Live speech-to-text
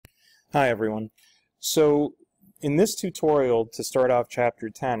Hi everyone. So in this tutorial, to start off chapter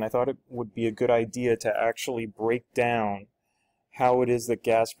 10, I thought it would be a good idea to actually break down how it is that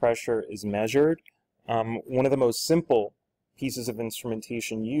gas pressure is measured. One of the most simple pieces of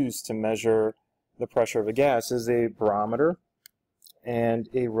instrumentation used to measure the pressure of a gas is a barometer, and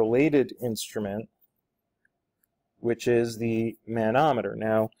a related instrument, which is the manometer.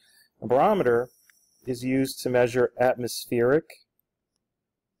 Now, a barometer is used to measure atmospheric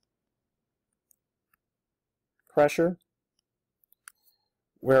pressure,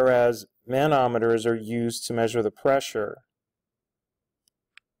 whereas manometers are used to measure the pressure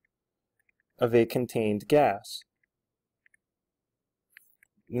of a contained gas.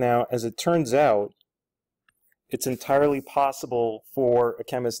 Now, as it turns out, it's entirely possible for a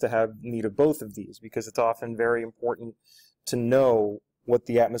chemist to have need of both of these, because it's often very important to know what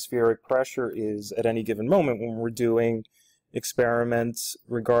the atmospheric pressure is at any given moment when we're doing experiments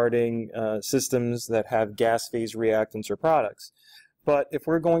regarding systems that have gas phase reactants or products. But if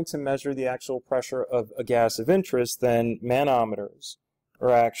we're going to measure the actual pressure of a gas of interest, then manometers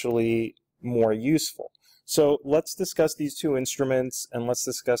are actually more useful. So let's discuss these two instruments, and let's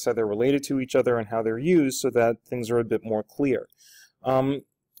discuss how they're related to each other and how they're used so that things are a bit more clear.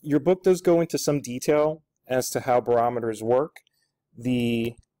 Your book does go into some detail as to how barometers work.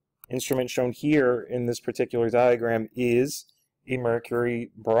 The instrument shown here in this particular diagram is a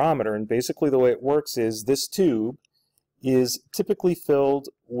mercury barometer, and basically the way it works is this tube is typically filled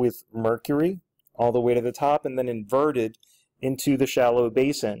with mercury all the way to the top and then inverted into the shallow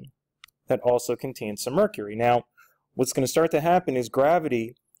basin that also contains some mercury. Now, what's going to start to happen is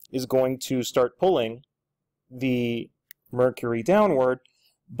gravity is going to start pulling the mercury downward,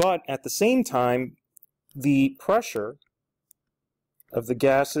 but at the same time, the pressure of the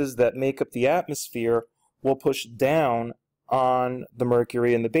gases that make up the atmosphere will push down on the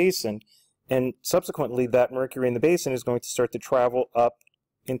mercury in the basin, and subsequently that mercury in the basin is going to start to travel up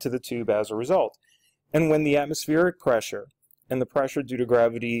into the tube as a result. And when the atmospheric pressure and the pressure due to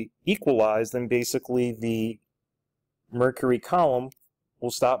gravity equalize, then basically the mercury column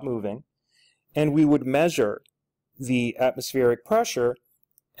will stop moving, and we would measure the atmospheric pressure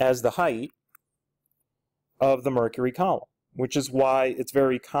as the height of the mercury column, which is why it's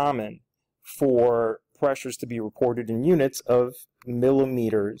very common for pressures to be reported in units of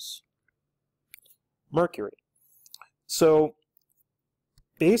millimeters mercury. So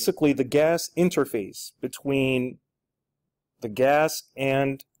basically the gas interface between the gas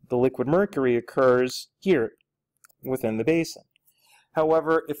and the liquid mercury occurs here within the basin.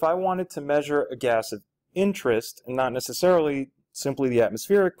 However, if I wanted to measure a gas of interest and not necessarily simply the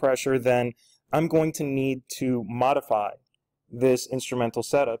atmospheric pressure, then I'm going to need to modify this instrumental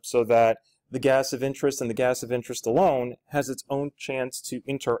setup so that the gas of interest and the gas of interest alone has its own chance to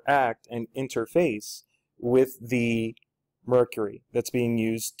interact and interface with the mercury that's being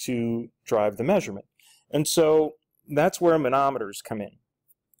used to drive the measurement. And so that's where manometers come in.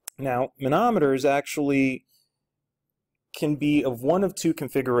 Now, manometers actually can be of one of two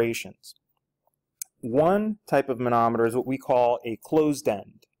configurations. One type of manometer is what we call a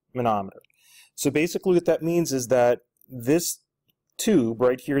closed-end manometer. So basically what that means is that this tube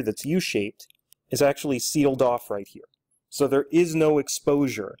right here that's U-shaped is actually sealed off right here. So there is no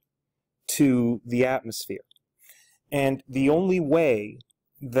exposure to the atmosphere. And the only way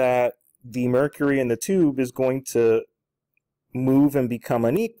that the mercury in the tube is going to move and become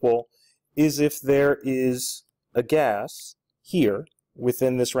unequal is if there is a gas here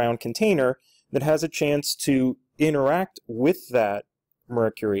within this round container that has a chance to interact with that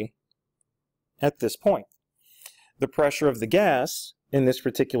mercury at this point. The pressure of the gas in this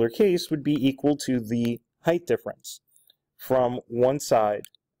particular case would be equal to the height difference from one side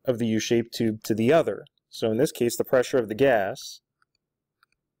of the U-shaped tube to the other. So in this case, the pressure of the gas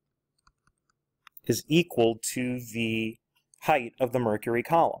is equal to the height of the mercury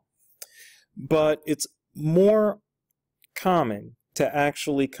column. But it's more common to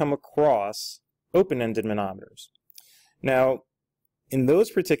actually come across open-ended manometers. Now, in those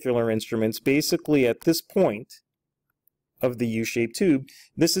particular instruments, basically at this point of the U-shaped tube,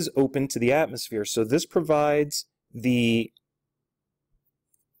 this is open to the atmosphere. So this provides the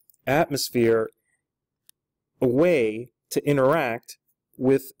atmosphere a way to interact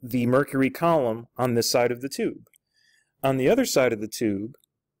with the mercury column on this side of the tube. On the other side of the tube,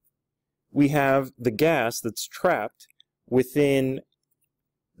 we have the gas that's trapped within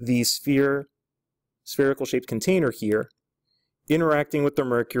the spherical shaped container here, interacting with the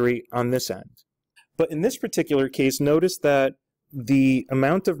mercury on this end. But in this particular case, notice that the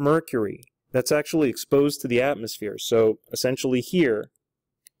amount of mercury that's actually exposed to the atmosphere, so essentially here,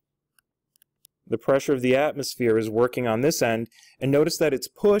 the pressure of the atmosphere is working on this end, and notice that it's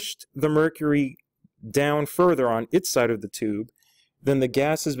pushed the mercury down further on its side of the tube than the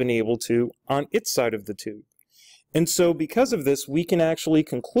gas has been able to on its side of the tube. And so because of this, we can actually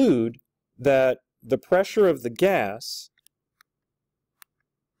conclude that the pressure of the gas,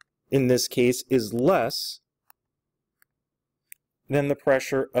 in this case, is less than the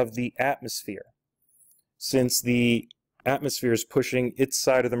pressure of the atmosphere, since the atmosphere is pushing its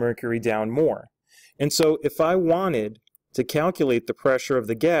side of the mercury down more. And so if I wanted to calculate the pressure of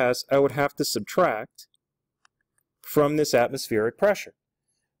the gas, I would have to subtract from this atmospheric pressure.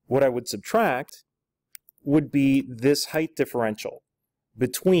 What I would subtract would be this height differential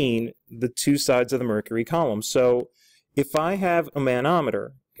between the two sides of the mercury column. So if I have a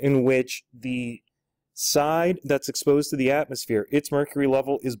manometer in which the side that's exposed to the atmosphere, its mercury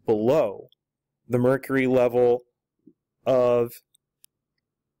level is below the mercury level of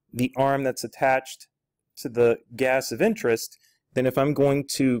the arm that's attached to the gas of interest, then if I'm going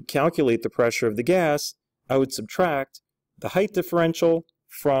to calculate the pressure of the gas, I would subtract the height differential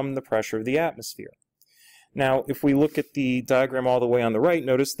from the pressure of the atmosphere. Now, if we look at the diagram all the way on the right,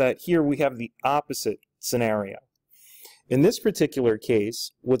 notice that here we have the opposite scenario. In this particular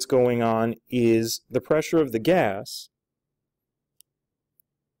case, what's going on is the pressure of the gas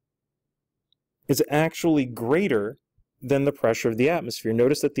is actually greater than the pressure of the atmosphere.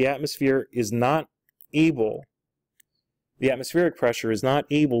 Notice that the atmosphere is not able, the atmospheric pressure is not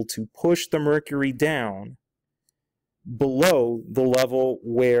able to push the mercury down below the level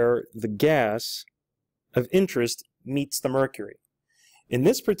where the gas of interest meets the mercury. In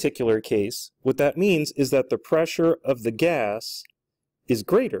this particular case, what that means is that the pressure of the gas is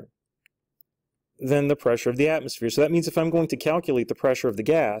greater than the pressure of the atmosphere. So that means if I'm going to calculate the pressure of the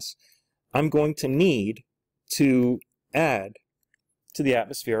gas, I'm going to need to add to the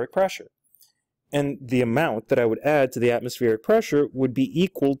atmospheric pressure. And the amount that I would add to the atmospheric pressure would be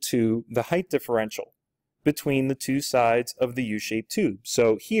equal to the height differential between the two sides of the U-shaped tube.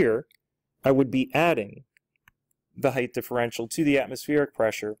 So here, I would be adding the height differential to the atmospheric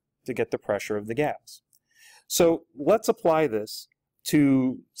pressure to get the pressure of the gas. So let's apply this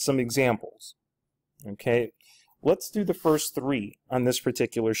to some examples. Okay, let's do the first three on this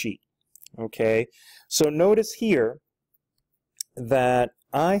particular sheet. Okay, so notice here that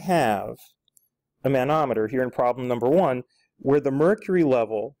I have a manometer here in problem number 1 where the mercury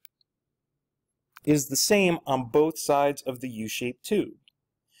level is the same on both sides of the U-shaped tube.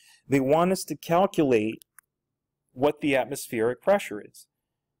 They want us to calculate what the atmospheric pressure is.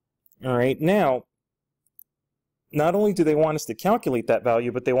 All right, now, not only do they want us to calculate that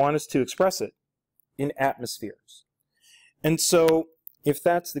value, but they want us to express it in atmospheres. And so, if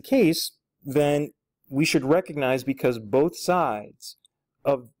that's the case, then we should recognize, because both sides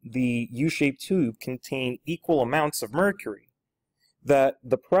of the U-shaped tube contain equal amounts of mercury, that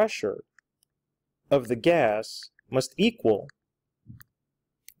the pressure of the gas must equal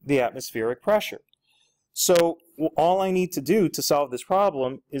the atmospheric pressure. So all I need to do to solve this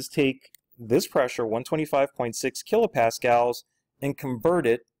problem is take this pressure, 125.6 kilopascals, and convert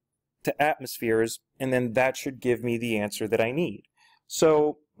it to atmospheres, and then that should give me the answer that I need.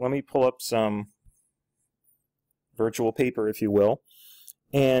 So let me pull up some virtual paper, if you will,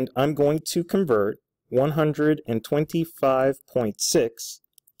 and I'm going to convert 125.6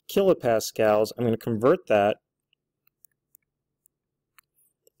 kilopascals, I'm going to convert that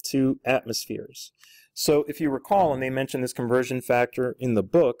to atmospheres. So if you recall, and they mentioned this conversion factor in the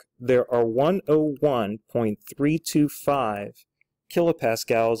book, there are 101.325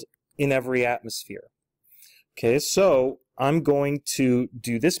 kilopascals in every atmosphere. Okay, so I'm going to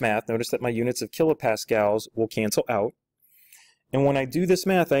do this math. Notice that my units of kilopascals will cancel out. And when I do this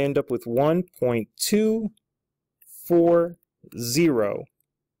math, I end up with 1.240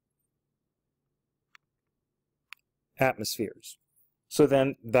 atmospheres. So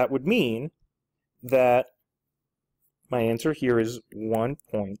then that would mean that my answer here is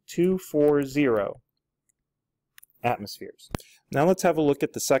 1.240 atmospheres. Now let's have a look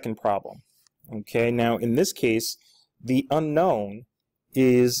at the second problem. Okay, now in this case, the unknown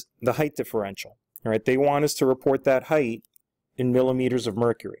is the height differential. All right, they want us to report that height in millimeters of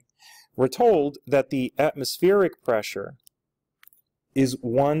mercury. We're told that the atmospheric pressure is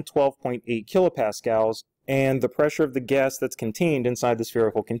 112.8 kilopascals, and the pressure of the gas that's contained inside the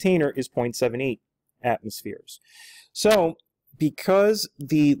spherical container is 0.78 atmospheres. So, because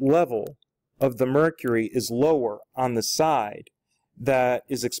the level of the mercury is lower on the side that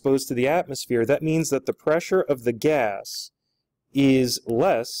is exposed to the atmosphere, that means that the pressure of the gas is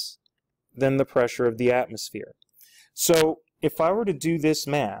less than the pressure of the atmosphere. So, if I were to do this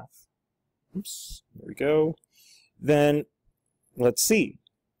math Oops, there we go. Then let's see.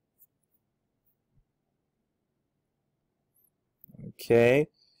 Okay,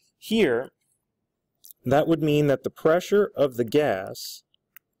 here, that would mean that the pressure of the gas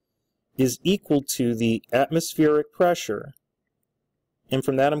is equal to the atmospheric pressure, and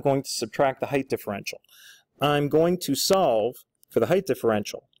from that I'm going to subtract the height differential. I'm going to solve for the height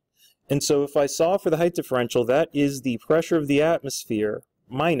differential. And so if I solve for the height differential, that is the pressure of the atmosphere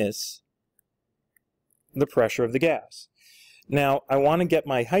minus the pressure of the gas. Now, I want to get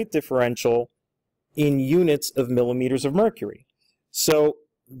my height differential in units of millimeters of mercury. So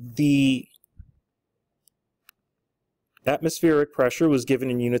the atmospheric pressure was given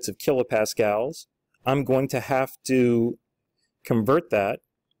in units of kilopascals. I'm going to have to convert that.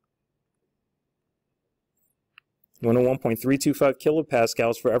 101.325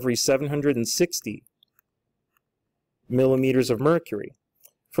 kilopascals for every 760 millimeters of mercury.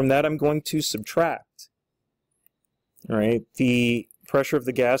 From that, I'm going to subtract, all right, the pressure of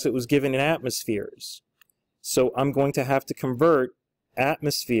the gas. It was given in atmospheres. So I'm going to have to convert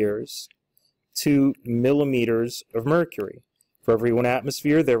atmospheres to millimeters of mercury. For every 1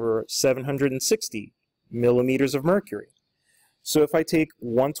 atmosphere, there were 760 millimeters of mercury. So if I take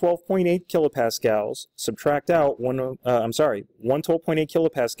 112.8 kilopascals, subtract out 112.8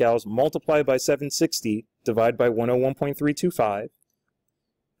 kilopascals, multiply by 760, divide by 101.325,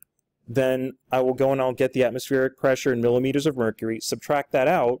 then I will go and I'll get the atmospheric pressure in millimeters of mercury, subtract that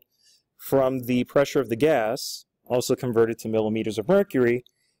out from the pressure of the gas, also converted to millimeters of mercury,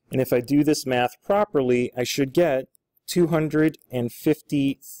 and if I do this math properly, I should get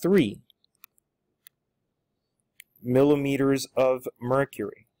 253 millimeters of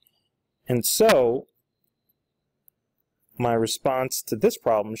mercury. And so, my response to this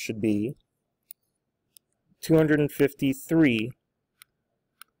problem should be 253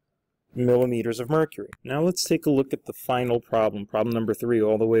 millimeters of mercury. Now let's take a look at the final problem, problem number 3,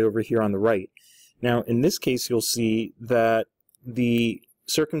 all the way over here on the right. Now, in this case, you'll see that the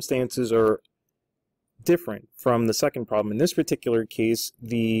circumstances are different from the second problem. In this particular case,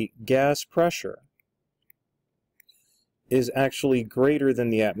 the gas pressure is actually greater than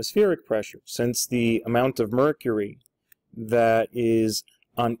the atmospheric pressure, since the amount of mercury that is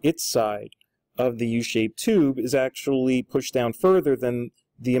on its side of the U-shaped tube is actually pushed down further than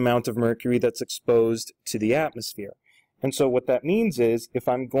the amount of mercury that's exposed to the atmosphere. And so what that means is, if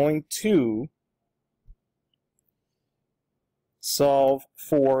I'm going to solve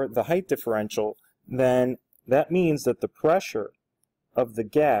for the height differential, then that means that the pressure of the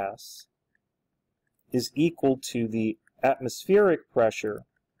gas is equal to the atmospheric pressure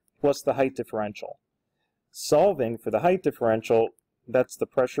plus the height differential. Solving for the height differential, that's the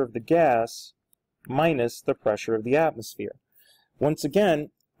pressure of the gas minus the pressure of the atmosphere. Once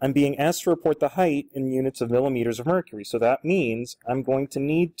again, I'm being asked to report the height in units of millimeters of mercury, so that means I'm going to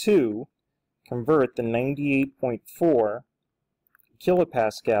need to convert the 98.4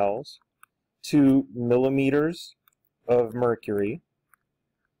 kilopascals to millimeters of mercury.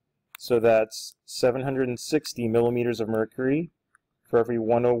 So that's 760 millimeters of mercury for every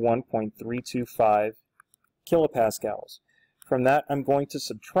 101.325 kilopascals. From that, I'm going to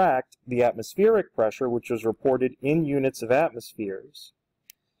subtract the atmospheric pressure, which was reported in units of atmospheres,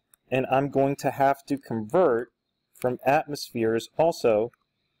 and I'm going to have to convert from atmospheres also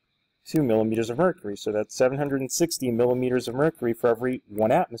to millimeters of mercury. So that's 760 millimeters of mercury for every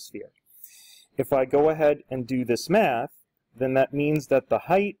 1 atmosphere. If I go ahead and do this math, then that means that the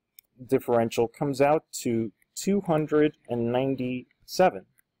height differential comes out to 297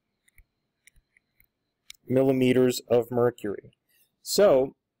 millimeters of mercury.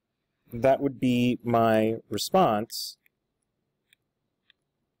 So that would be my response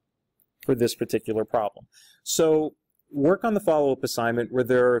for this particular problem. So work on the follow-up assignment where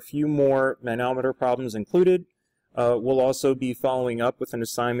there are a few more manometer problems included. We'll also be following up with an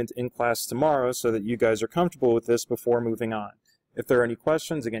assignment in class tomorrow so that you guys are comfortable with this before moving on. If there are any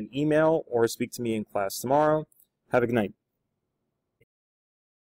questions, again, email or speak to me in class tomorrow. Have a good night.